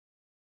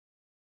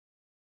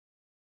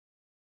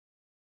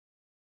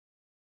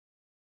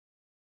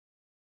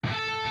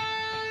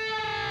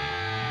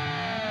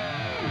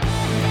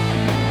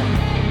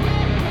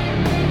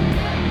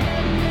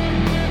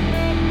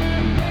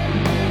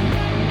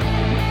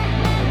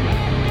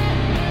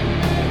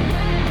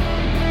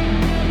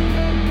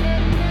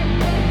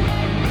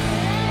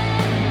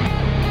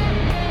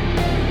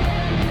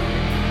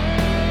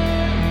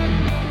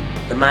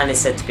man is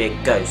said to be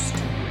a ghost,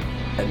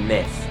 a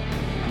myth.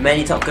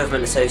 Many top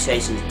government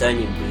associations don't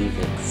even believe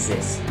it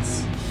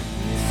exists.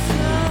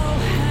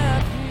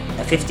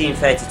 At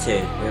 1532, we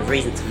have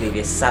reason to believe he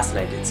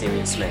assassinated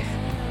Simeon Smith,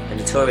 a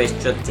notorious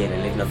drug dealer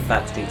living on the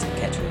back streets of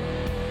Kettering.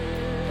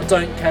 I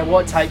don't care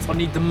what it takes, I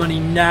need the money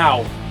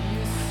now.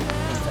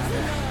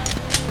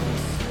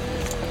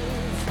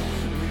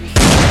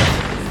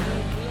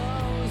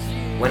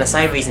 When I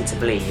say reason to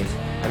believe,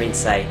 I mean to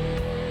say,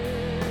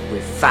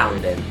 we've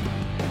found him.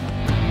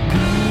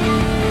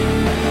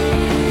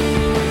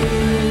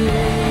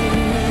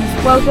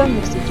 Well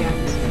done, Mr.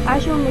 Jones.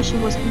 As your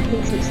mission was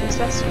completed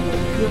successfully,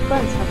 your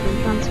funds have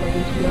been transferred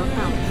into your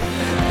account.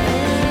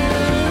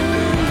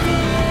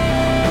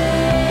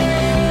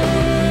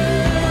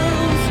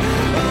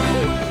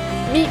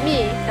 Meet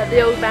me at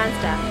the old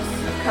bandstand.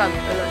 Come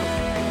along.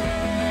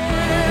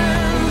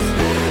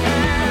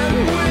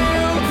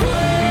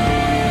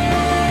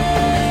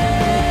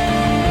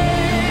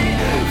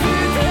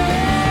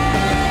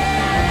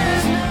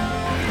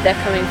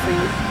 They're coming for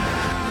you.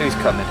 Who's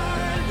coming?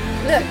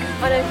 Look,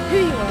 I know who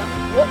you are,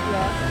 what you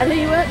are, and who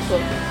you work for.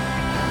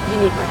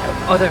 You need my help.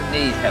 I don't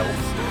need help.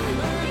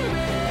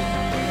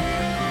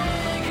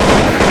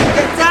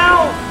 Get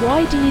down!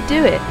 Why do you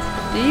do it?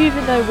 Do you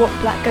even know what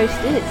Black Ghost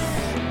is?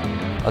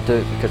 I do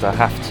it because I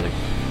have to.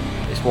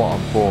 It's what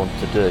I'm born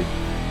to do.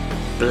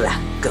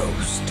 Black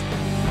Ghost.